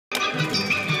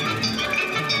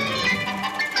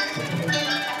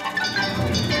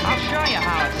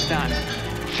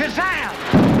Shazam!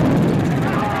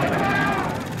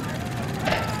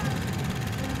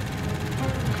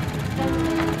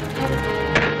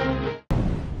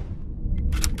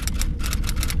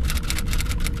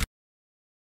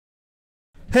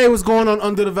 Hey, what's going on,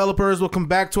 underdevelopers? Welcome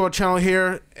back to our channel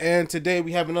here, and today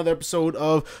we have another episode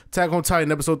of Attack on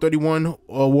Titan, episode 31,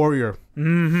 Warrior.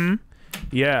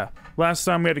 Yeah. Last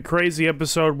time we had a crazy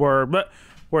episode where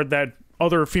that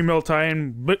other female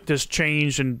Titan just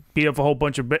changed and beat up a whole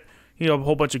bunch of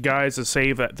guys to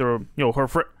save that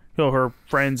her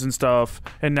friends and stuff,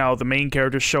 and now the main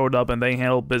character showed up and they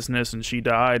handled business and she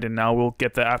died, and now we'll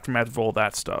get the aftermath of all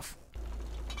that stuff.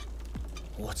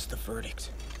 What's the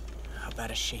verdict? How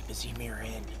bad a shape is Ymir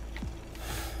in?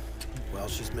 Well,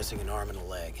 she's missing an arm and a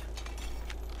leg,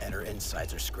 and her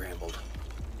insides are scrambled.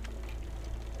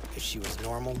 If she was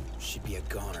normal, she'd be a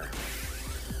goner.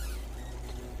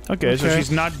 Okay, so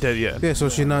she's not dead yet. Yeah, so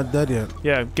she's not dead yet.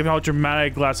 Yeah, given how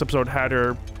dramatic last episode had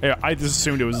her, yeah, I just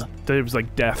assumed it was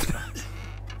like death.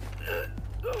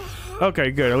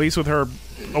 Okay, good. At least with her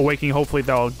awakening, hopefully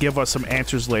that'll give us some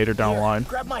answers later down the line.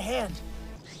 Grab my hand.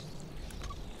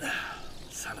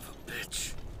 Son of a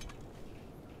bitch.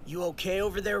 You okay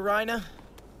over there, Rhina?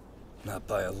 Not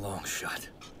by a long shot.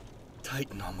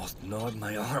 Titan almost gnawed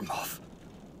my arm off.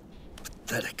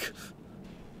 Pathetic.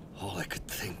 All I could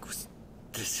think was,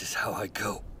 this is how I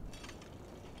go.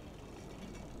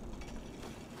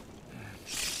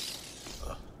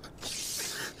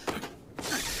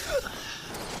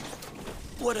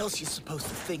 What else you supposed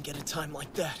to think at a time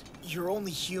like that? You're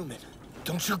only human.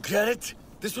 Don't you get it?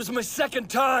 This was my second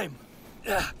time.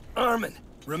 Armin,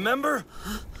 remember?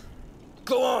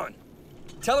 Go on.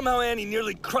 Tell him how Annie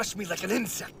nearly crushed me like an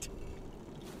insect.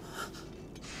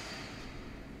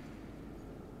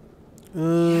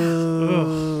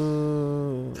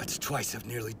 That's twice I've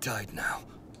nearly died now.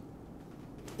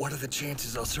 What are the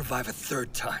chances I'll survive a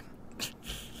third time?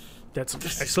 That's an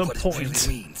This excellent is what point. it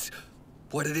really means.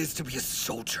 What it is to be a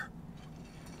soldier.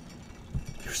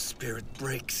 Your spirit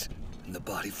breaks, and the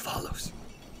body follows.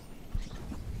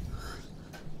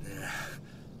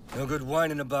 No good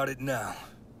whining about it now.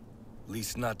 At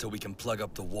least not till we can plug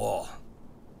up the wall.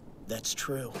 That's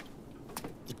true.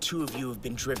 The two of you have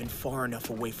been driven far enough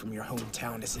away from your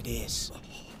hometown as it is.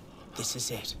 This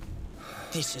is it.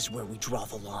 This is where we draw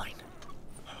the line.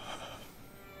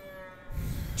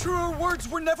 Truer words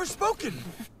were never spoken.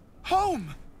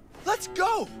 Home! Let's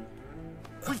go!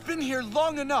 We've been here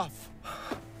long enough.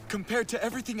 Compared to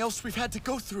everything else we've had to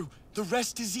go through, the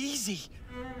rest is easy.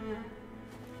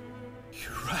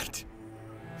 You're right.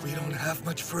 We don't have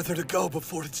much further to go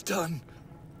before it's done.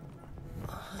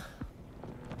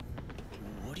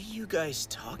 What are you guys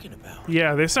talking about?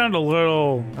 Yeah, they sound a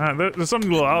little. There's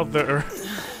something a little out there.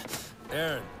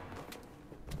 Eren,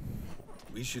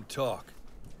 we should talk.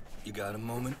 You got a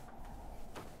moment?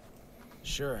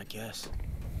 Sure, I guess.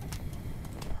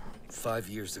 5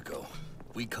 years ago,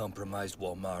 we compromised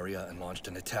Walmaria and launched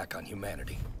an attack on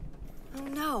humanity. Oh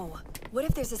no. What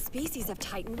if there's a species of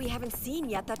Titan we haven't seen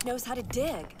yet that knows how to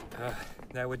dig?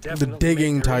 That would definitely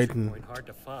digging make their entry Titan. point hard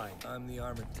to find. I'm the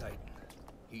Armored Titan.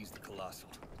 He's the Colossal.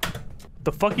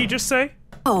 The fuck you just say?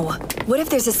 Oh, what if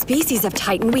there's a species of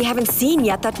Titan we haven't seen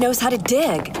yet that knows how to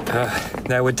dig?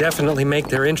 That would definitely make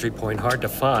their entry point hard to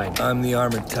find. I'm the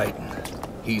Armored Titan.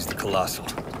 He's the Colossal.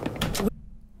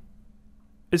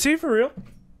 Is he for real?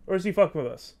 Or is he fucking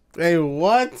with us? Hey,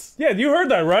 what? Yeah, you heard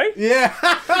that, right? Yeah.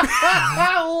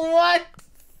 What?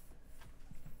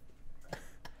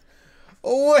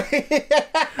 Wait.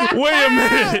 Wait a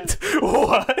minute.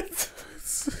 What?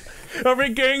 Are we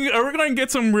gonna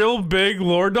get some real big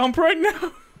lore dump right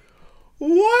now?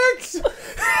 What?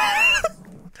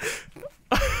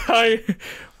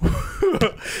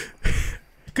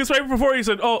 Because right before he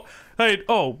said,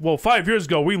 well, 5 years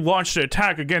ago we launched an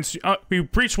attack against, we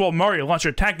breached Walmaria, launched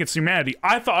an attack against humanity.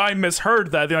 I thought I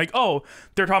misheard that. They're like, oh,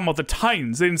 they're talking about the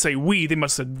Titans. They didn't say we, they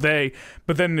must have said they.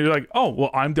 But then they're like, oh, well,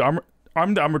 I'm the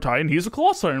Armored Titan, he's a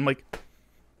Colossal Titan. I'm like,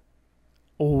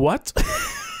 what?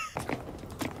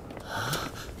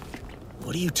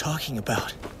 What are you talking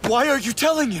about? Why are you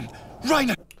telling him?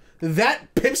 Rhina!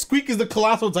 That pipsqueak is the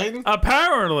Colossal Titan?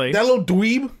 Apparently. That little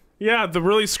dweeb? Yeah, the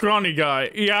really scrawny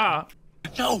guy. Yeah.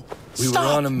 No! We were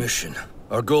on a mission.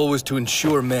 Our goal was to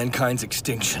ensure mankind's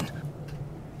extinction.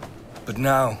 But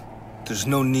now, there's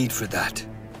no need for that.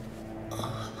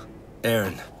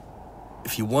 Eren,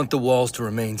 if you want the walls to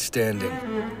remain standing,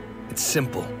 it's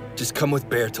simple. Just come with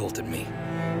Bertolt and me.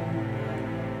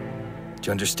 Do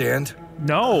you understand?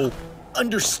 No.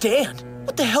 Understand?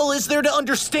 What the hell is there to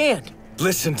understand?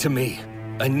 Listen to me.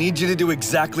 I need you to do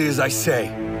exactly as I say.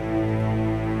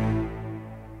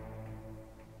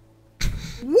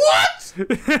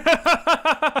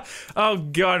 revelations. Oh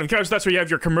god, of course that's where you have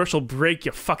your commercial break,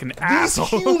 you fucking These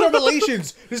asshole. huge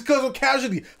revelations. This cause of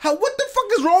casualty. What the fuck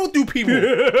is wrong with you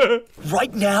people?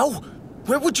 Right now?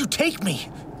 Where would you take me?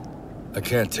 I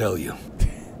can't tell you.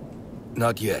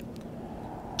 Not yet.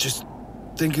 Just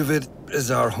think of it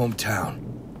as our hometown.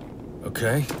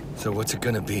 Okay? So what's it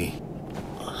gonna be?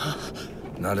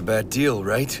 Not a bad deal,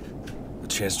 right? A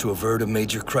chance to avert a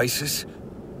major crisis?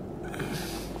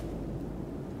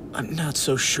 I'm not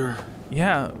so sure.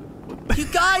 Yeah. You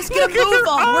guys get a move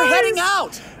on! We're heading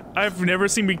out! I've never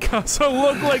seen Mikasa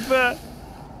look like that.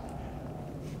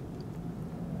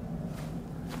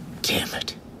 Damn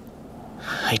it.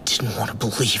 I didn't want to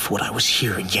believe what I was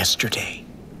hearing yesterday.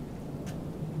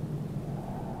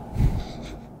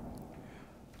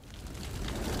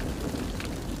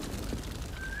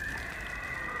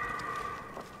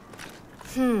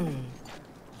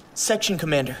 Section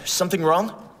Commander, something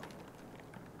wrong?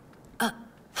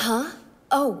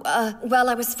 Well,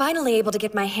 I was finally able to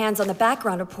get my hands on the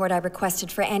background report I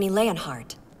requested for Annie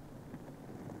Leonhardt.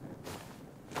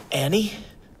 Annie?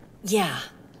 Yeah.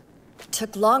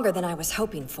 Took longer than I was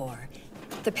hoping for.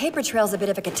 The paper trail's a bit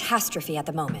of a catastrophe at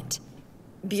the moment.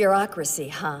 Bureaucracy,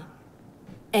 huh?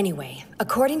 Anyway,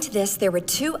 according to this, there were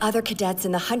 2 other cadets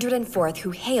in the 104th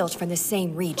who hailed from the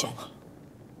same region.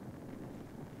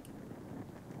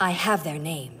 I have their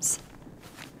names.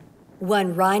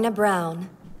 One Raina Brown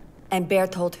and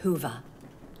Bertolt Hoover.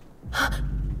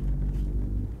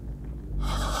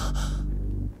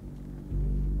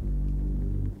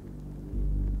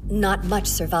 Not much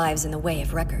survives in the way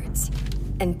of records.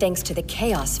 And thanks to the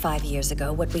chaos 5 years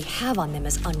ago, what we have on them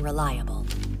is unreliable.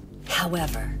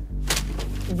 However,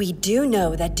 we do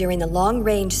know that during the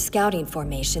long-range scouting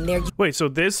formation, there... Wait, so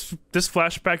this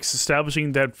flashback is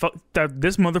establishing that that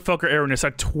this motherfucker Eren has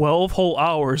had 12 whole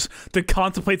hours to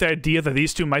contemplate the idea that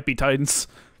these two might be Titans,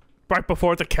 right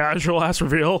before the casual-ass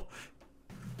reveal.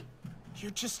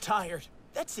 You're just tired.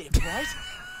 That's it, right?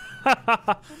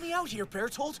 Pull me out here,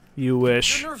 Bertolt. You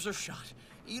wish. Your nerves are shot.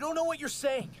 You don't know what you're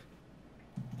saying.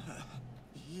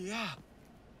 Yeah.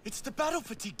 It's the battle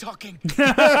fatigue talking.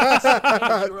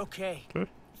 You're okay.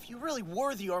 If you really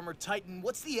were the armored Titan,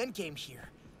 what's the end game here?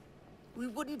 We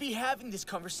wouldn't be having this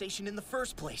conversation in the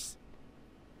first place.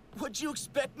 What'd you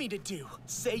expect me to do?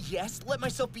 Say yes? Let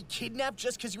myself be kidnapped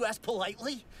just because you asked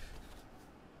politely?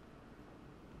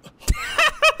 Why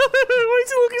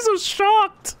is he looking so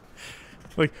shocked?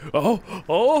 Like,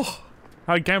 oh,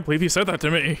 I can't believe he said that to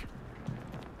me.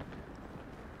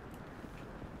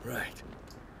 Right.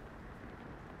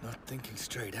 Not thinking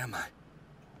straight, am I?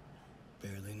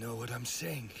 Barely know what I'm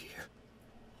saying here.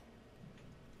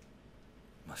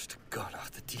 Must have gone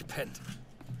off the deep end.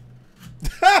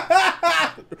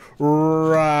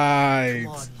 Right.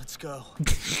 Come on, let's go.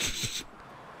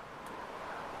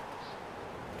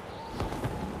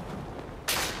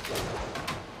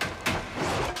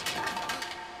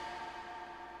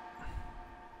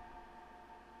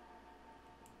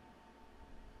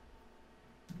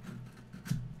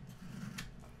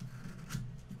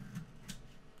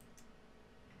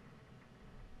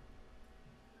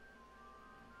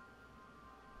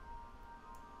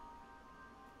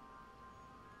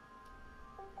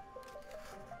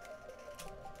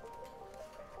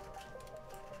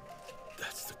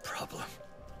 That's the problem.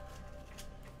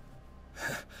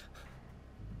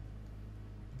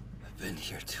 I've been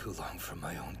here too long for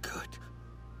my own good.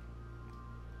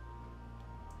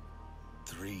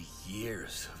 3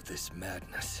 years of this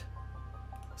madness.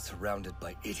 Surrounded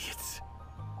by idiots.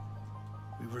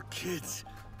 We were kids.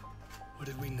 What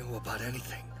did we know about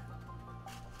anything?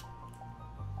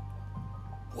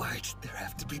 Why did there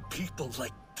have to be people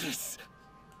like this?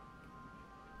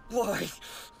 Why?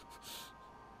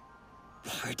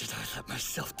 Why did I let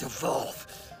myself devolve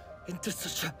into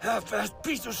such a half-assed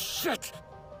piece of shit?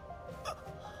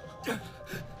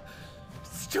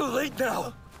 It's too late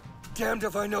now. Damned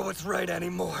if I know what's right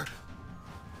anymore.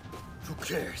 Who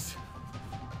cares?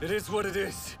 It is what it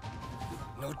is.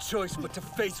 No choice but to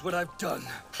face what I've done.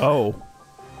 Oh.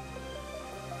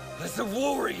 As a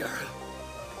warrior.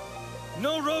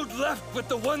 No road left but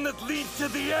the one that leads to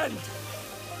the end.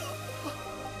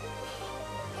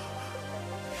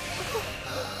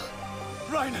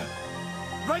 Raina!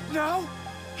 Right now?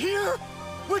 Here?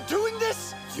 We're doing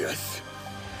this? Yes.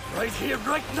 Right here,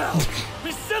 right now.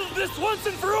 We settle this once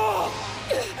and for all!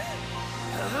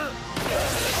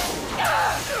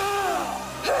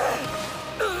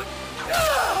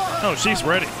 Oh, she's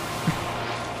ready.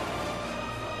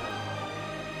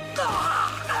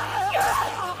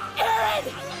 Eren!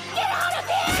 Get out of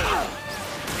here!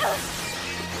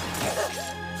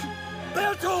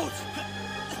 Bertolt!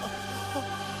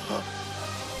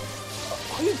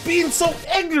 being so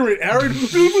ignorant,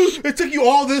 Eren. It took you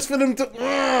all this for them to.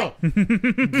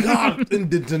 God, and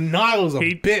the denial is a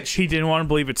bitch. He didn't want to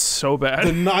believe it's so bad.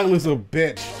 Denial is a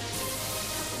bitch.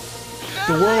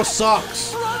 The world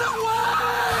sucks. Run away!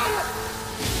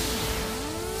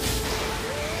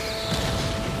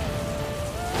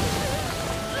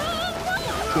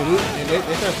 Dude,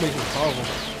 that transformation is powerful.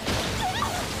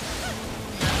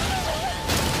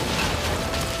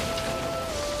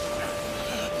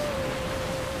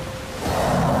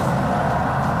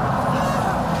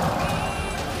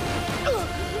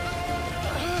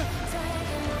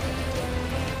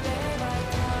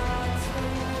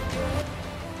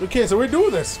 Okay, so we're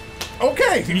doing this.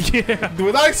 Okay. Yeah.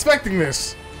 Without expecting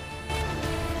this.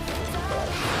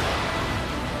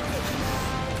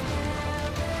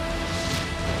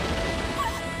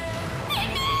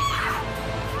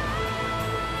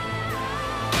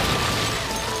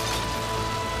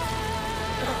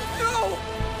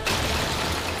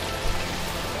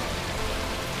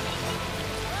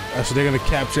 So they're gonna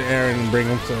capture Eren and bring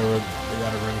him to they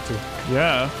gotta bring him to.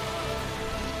 Yeah.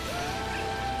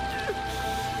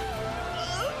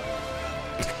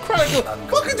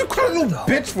 What could you cry a little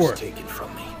bitch for? Taken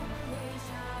from me.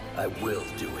 I will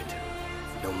do it,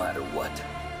 no matter what.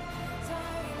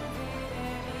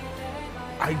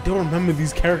 I don't remember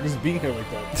these characters being here like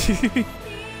that.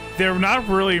 They're not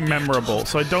really memorable,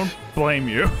 so I don't blame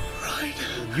you. Right.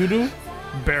 You do?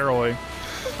 Barely.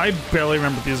 I barely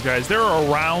remember these guys. They were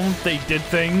around, they did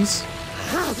things,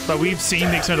 but we've seen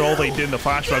the extent of all they did in the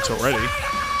flashbacks already.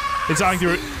 It's not like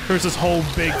there's this whole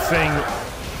big thing.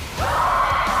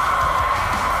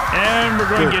 And we're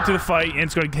going to get to the fight, and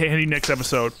it's going to hit you next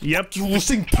episode. Yep. We're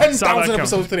seeing 10,000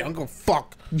 episodes today. I'm gonna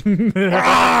fuck.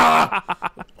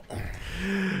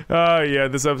 Oh, yeah,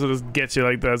 this episode just gets you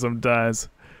like that sometimes.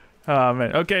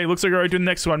 Man. Okay, looks like we're already doing the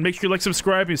next one. Make sure you like,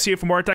 subscribe, and see you for more Attack